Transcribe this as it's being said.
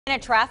A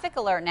traffic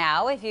alert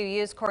now. If you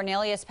use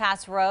Cornelius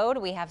Pass Road,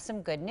 we have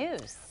some good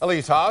news.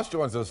 Elise Haas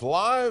joins us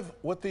live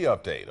with the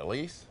update.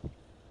 Elise?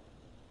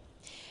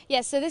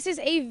 Yes, so this is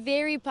a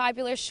very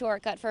popular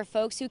shortcut for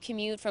folks who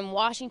commute from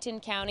Washington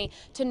County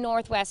to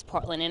Northwest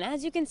Portland. And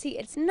as you can see,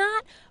 it's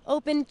not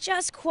open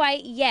just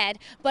quite yet,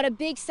 but a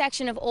big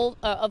section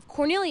of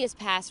Cornelius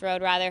Pass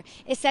Road,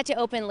 is set to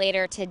open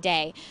later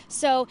today.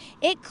 So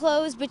it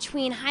closed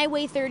between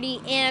Highway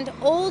 30 and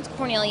Old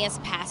Cornelius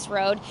Pass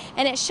Road,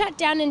 and it shut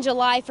down in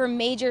July for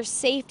major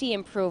safety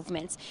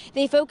improvements.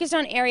 They focused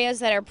on areas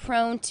that are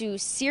prone to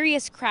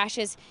serious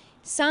crashes,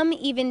 some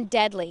even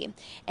deadly.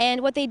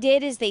 And what they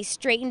did is they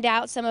straightened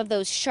out some of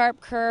those sharp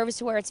curves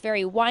where it's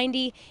very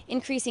windy,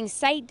 increasing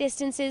sight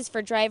distances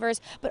for drivers,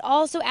 but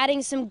also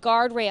adding some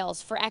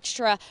guardrails for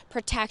extra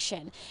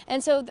protection.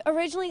 And so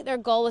originally their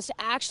goal was to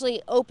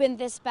actually open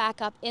this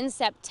back up in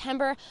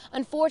September.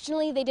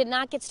 Unfortunately, they did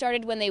not get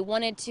started when they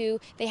wanted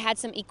to. They had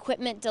some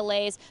equipment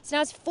delays. So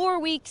now it's 4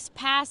 weeks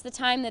past the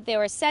time that they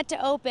were set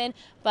to open,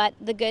 but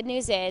the good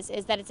news is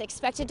that it's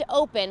expected to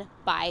open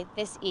by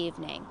this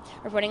evening.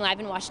 Reporting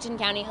live in Washington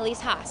County, Elise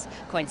Haas,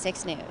 KOIN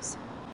 6 News.